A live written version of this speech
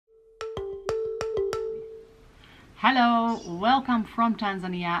Hello, welcome from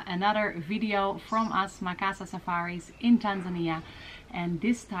Tanzania. Another video from us, Makasa Safaris in Tanzania. And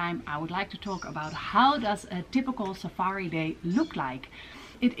this time I would like to talk about how does a typical safari day look like.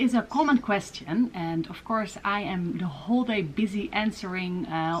 It is a common question, and of course I am the whole day busy answering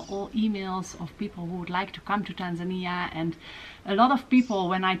all emails of people who would like to come to Tanzania. And a lot of people,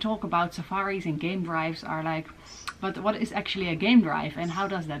 when I talk about safaris and game drives, are like, but what is actually a game drive and how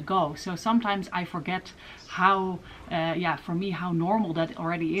does that go? So sometimes I forget how, for me, how normal that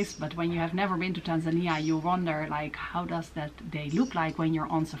already is. But when you have never been to Tanzania, you wonder like, how does that day look like when you're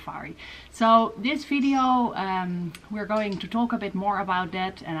on safari? So this video, we're going to talk a bit more about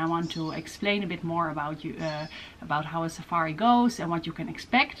that, and I want to explain a bit more about how a safari goes and what you can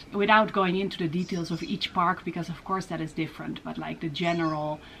expect, without going into the details of each park, because of course that is different, but like the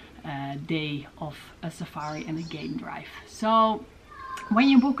general day of a safari and a game drive. So when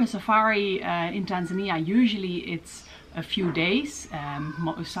you book a safari in Tanzania, usually it's a few days,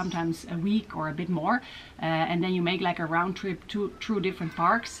 sometimes a week or a bit more, and then you make like a round trip through different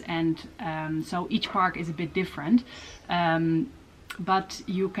parks, and so each park is a bit different. But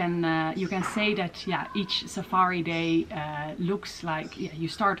you can say that each safari day looks like you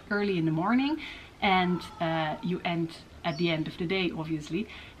start early in the morning and you end at the end of the day, obviously.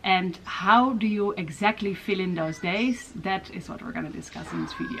 And how do you exactly fill in those days? That is what we're going to discuss in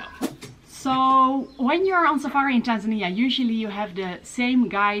this video. So when you're on safari in Tanzania, usually you have the same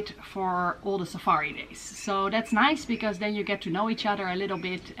guide for all the safari days. So that's nice, because then you get to know each other a little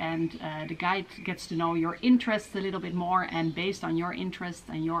bit, and the guide gets to know your interests a little bit more, and based on your interests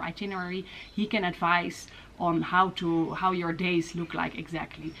and your itinerary, he can advise on how your days look like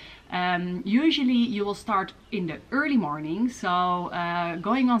exactly. Usually you will start in the early morning, so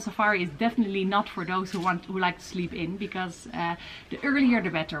going on safari is definitely not for those who like to sleep in, because the earlier the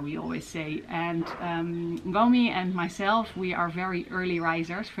better, we always say. And Ngomi and myself, we are very early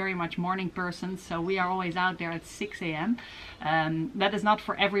risers, very much morning persons, so we are always out there at 6 a.m. That is not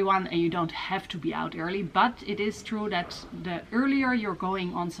for everyone, and you don't have to be out early, but it is true that the earlier you're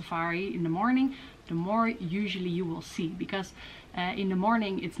going on safari in the morning, the more usually you will see, because in the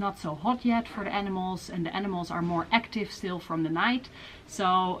morning it's not so hot yet for the animals, and the animals are more active still from the night.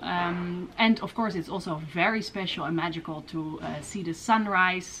 So and of course it's also very special and magical to see the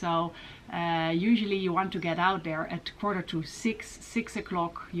sunrise. So usually you want to get out there at 5:45, 6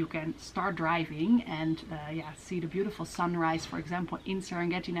 o'clock. You can start driving and see the beautiful sunrise, for example in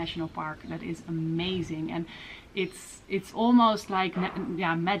Serengeti National Park. That is amazing, and it's almost like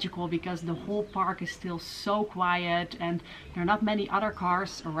magical, because the whole park is still so quiet and there are not many other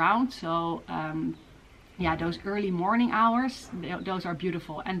cars around. So those early morning hours, those are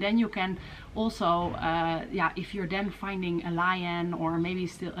beautiful. And then you can also if you're then finding a lion, or maybe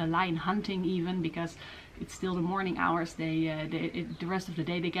still a lion hunting even, because it's still the morning hours, the rest of the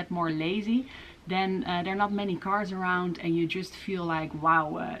day they get more lazy, then there are not many cars around, and you just feel like,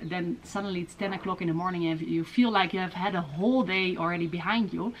 wow, then suddenly it's 10 o'clock in the morning and you feel like you have had a whole day already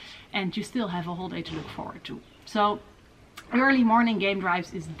behind you, and you still have a whole day to look forward to. So early morning game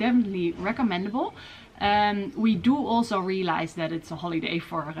drives is definitely recommendable. We do also realize that it's a holiday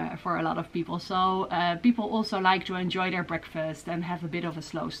for a lot of people, so people also like to enjoy their breakfast and have a bit of a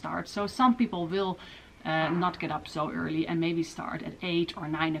slow start. So some people will not get up so early and maybe start at 8 or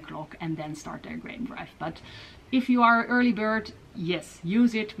 9 o'clock and then start their game drive. But if you are an early bird, yes,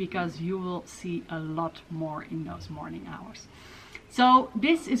 use it, because you will see a lot more in those morning hours. So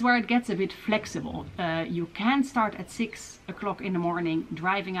this is where it gets a bit flexible. You can start at 6 o'clock in the morning,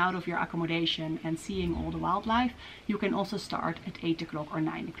 driving out of your accommodation and seeing all the wildlife. You can also start at 8 o'clock or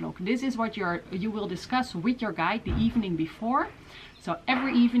 9 o'clock. This is what you will discuss with your guide the evening before. So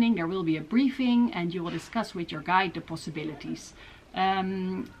every evening there will be a briefing, and you will discuss with your guide the possibilities.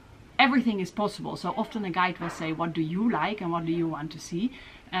 Everything is possible. So often a guide will say, what do you like and what do you want to see?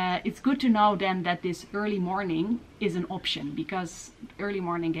 It's good to know then that this early morning is an option, because early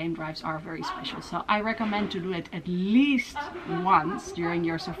morning game drives are very special. So I recommend to do it at least once during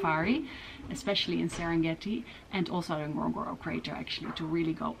your safari, especially in Serengeti, and also in Ngorongoro Crater, actually, to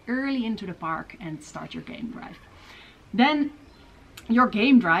really go early into the park and start your game drive. Then your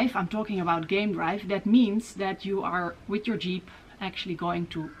game drive, I'm talking about game drive, that means that you are with your Jeep actually going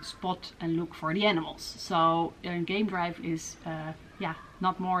to spot and look for the animals. So game drive is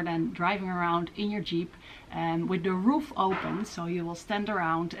not more than driving around in your Jeep with the roof open, so you will stand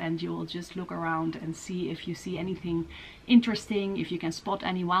around and you will just look around and see if you see anything interesting, if you can spot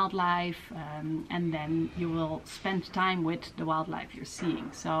any wildlife, and then you will spend time with the wildlife you're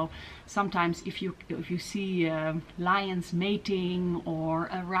seeing. So sometimes if you see lions mating or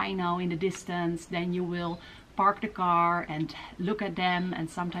a rhino in the distance, then you will park the car and look at them, and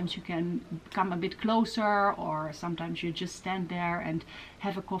sometimes you can come a bit closer, or sometimes you just stand there and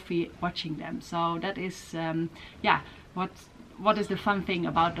have a coffee watching them. So that is yeah, what is the fun thing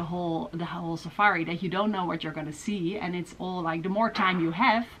about the whole safari, that you don't know what you're going to see, and it's all like the more time you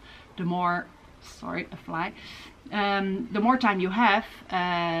have, the more, sorry, a fly, the more time you have,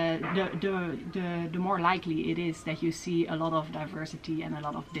 the more likely it is that you see a lot of diversity and a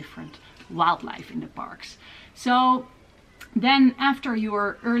lot of different wildlife in the parks. So then after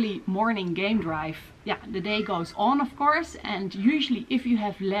your early morning game drive, yeah, the day goes on, of course, and usually if you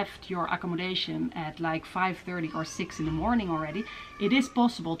have left your accommodation at like 5:30 or 6 in the morning already, it is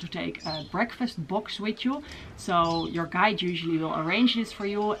possible to take a breakfast box with you. So your guide usually will arrange this for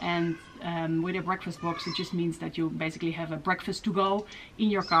you, and with a breakfast box it just means that you basically have a breakfast to go in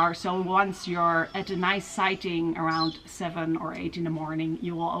your car. So once you're at a nice sighting around 7 or 8 in the morning,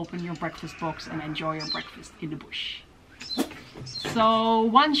 you will open your breakfast box and enjoy your breakfast in the bush. So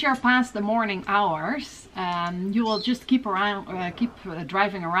once you're past the morning hours, you will just keep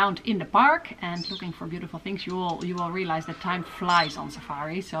driving around in the park and looking for beautiful things. You will realize that time flies on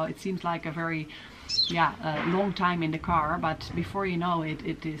safari. So it seems like a very long time in the car, but before you know it,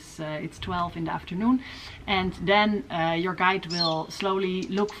 it's 12 in the afternoon, and then your guide will slowly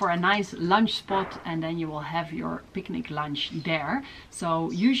look for a nice lunch spot, and then you will have your picnic lunch there.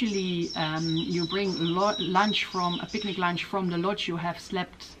 So usually you bring a picnic lunch from the lodge you have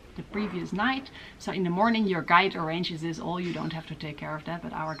slept the previous night. So in the morning your guide arranges this all. You don't have to take care of that,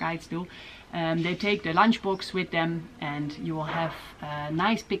 but our guides do. They take the lunchbox with them, and you will have a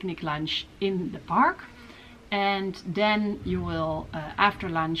nice picnic lunch in the park. And then you will, after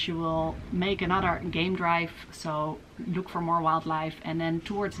lunch, you will make another game drive, so look for more wildlife. And then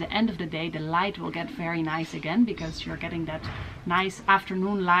towards the end of the day, the light will get very nice again, because you're getting that nice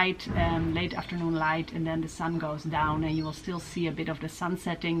afternoon light, late afternoon light, and then the sun goes down and you will still see a bit of the sun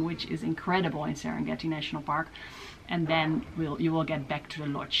setting, which is incredible in Serengeti National Park. And then you will get back to the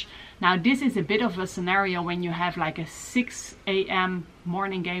lodge. Now this is a bit of a scenario when you have like a 6 a.m.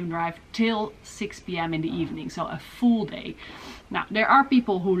 morning game drive till 6 p.m. in the evening, so a full day. Now there are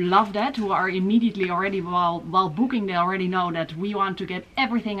people who love that, who are immediately already, while booking, they already know that we want to get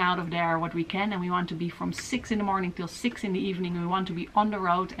everything out of there what we can, and we want to be from 6 in the morning till 6 in the evening. We want to be on the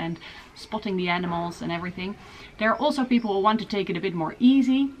road and spotting the animals and everything. There are also people who want to take it a bit more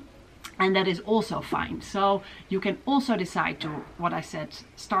easy, and that is also fine. So you can also decide to, what I said,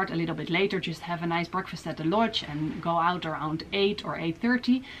 start a little bit later, just have a nice breakfast at the lodge and go out around 8 or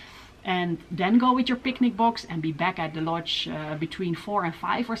 8:30, and then go with your picnic box and be back at the lodge between 4 and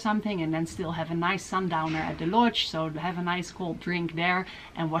 5 or something, and then still have a nice sundowner at the lodge, so have a nice cold drink there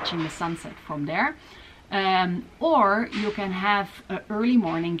and watching the sunset from there. Or you can have an early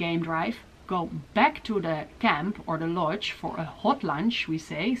morning game drive, go back to the camp or the lodge for a hot lunch, we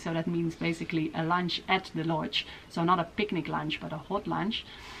say. So that means basically a lunch at the lodge. So not a picnic lunch, but a hot lunch.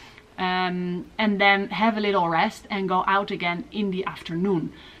 And then have a little rest and go out again in the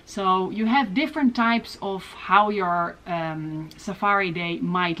afternoon. So you have different types of how your safari day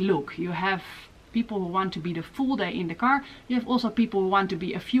might look. You have people who want to be the full day in the car. You have also people who want to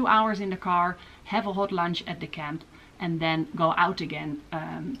be a few hours in the car, have a hot lunch at the camp, and then go out again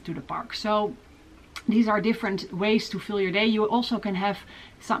to the park. So these are different ways to fill your day. You also can have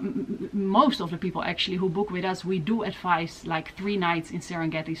most of the people actually who book with us, we do advise like 3 nights in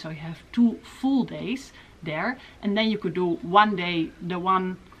Serengeti, so you have 2 full days there, and then you could do one day the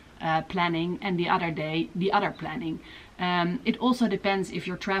one planning and the other day the other planning. It also depends if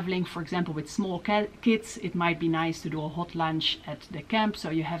you're traveling, for example, with small kids. It might be nice to do a hot lunch at the camp,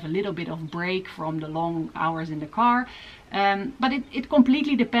 so you have a little bit of break from the long hours in the car. But it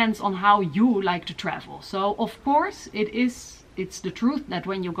completely depends on how you like to travel. So of course it's the truth that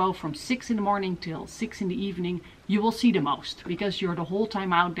when you go from 6 in the morning till 6 in the evening, you will see the most, because you're the whole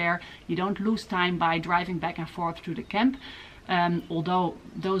time out there. You don't lose time by driving back and forth to the camp. Although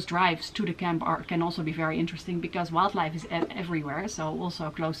those drives to the camp can also be very interesting, because wildlife is everywhere, so also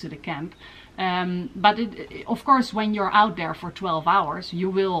close to the camp. But of course, when you're out there for 12 hours, you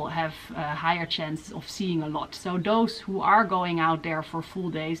will have a higher chance of seeing a lot. So those who are going out there for full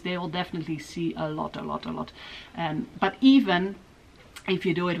days, they will definitely see a lot. But even if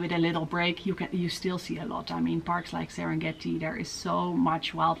you do it with a little break, you still see a lot. I mean, parks like Serengeti, there is so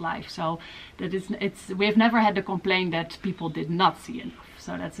much wildlife, so that we've never had the complaint that people did not see enough.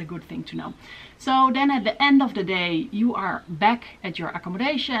 So that's a good thing to know. So then at the end of the day, you are back at your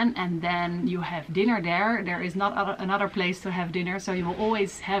accommodation, and then you have dinner there. There is not another place to have dinner, so you will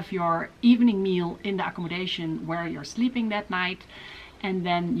always have your evening meal in the accommodation where you're sleeping that night. And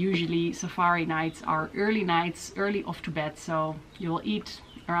then usually safari nights are early nights, early off to bed. So you will eat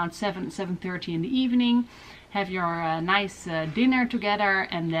around 7:30 in the evening, have your nice dinner together,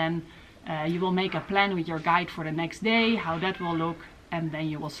 and then you will make a plan with your guide for the next day, how that will look, and then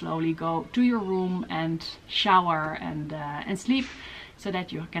you will slowly go to your room and shower and sleep, so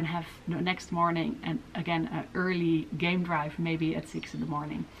that you can have the next morning and again an early game drive, maybe at 6 in the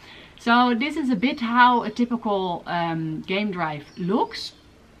morning. So this is a bit how a typical game drive looks.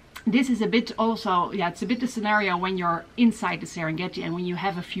 This is a bit also, yeah, it's a bit the scenario when you're inside the Serengeti and when you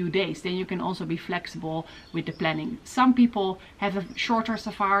have a few days, then you can also be flexible with the planning. Some people have a shorter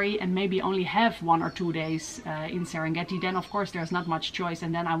safari and maybe only have 1 or 2 days in Serengeti. Then of course there's not much choice,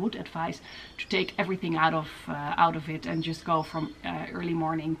 and then I would advise to take everything out of it and just go from early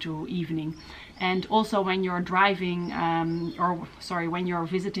morning to evening. And also when you're driving, when you're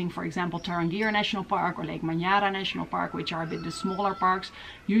visiting, for example, Tarangire National Park or Lake Manyara National Park, which are a bit the smaller parks,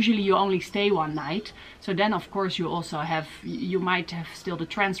 usually you only stay 1 night. So then of course you also have, you might have still the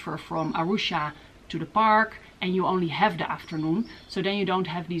transfer from Arusha to the park, and you only have the afternoon. So then you don't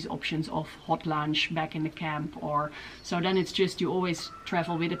have these options of hot lunch back in the camp, or so then it's just you always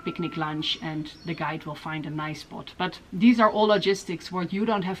travel with a picnic lunch and the guide will find a nice spot. But these are all logistics what you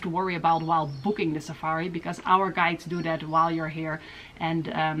don't have to worry about while booking the safari, because our guides do that while you're here. And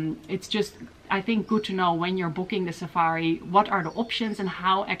it's just, I think, good to know when you're booking the safari what are the options and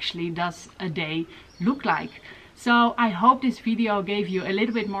how actually does a day look like. So I hope this video gave you a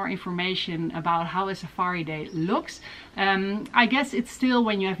little bit more information about how a safari day looks. I guess it's still,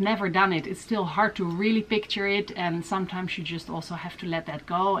 when you have never done it, it's still hard to really picture it, and sometimes you just also have to let that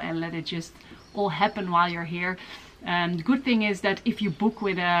go and let it just all happen while you're here. The good thing is that if you book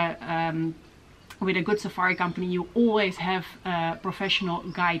with a good safari company, you always have a professional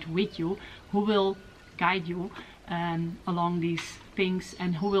guide with you who will guide you along these things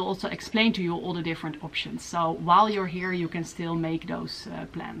and who will also explain to you all the different options. So while you're here you can still make those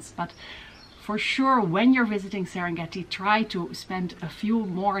plans. But for sure, when you're visiting Serengeti, try to spend a few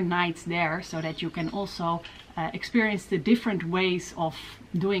more nights there so that you can also experience the different ways of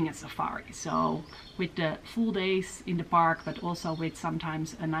doing a safari. So with the full days in the park, but also with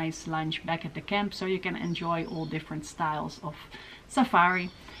sometimes a nice lunch back at the camp, so you can enjoy all different styles of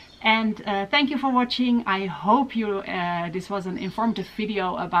safari. And thank you for watching. I hope this was an informative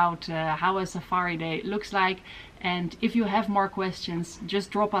video about how a safari day looks like. And if you have more questions,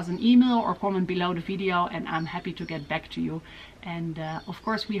 just drop us an email or comment below the video and I'm happy to get back to you. And of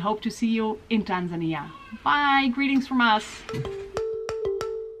course we hope to see you in Tanzania. Bye, greetings from us.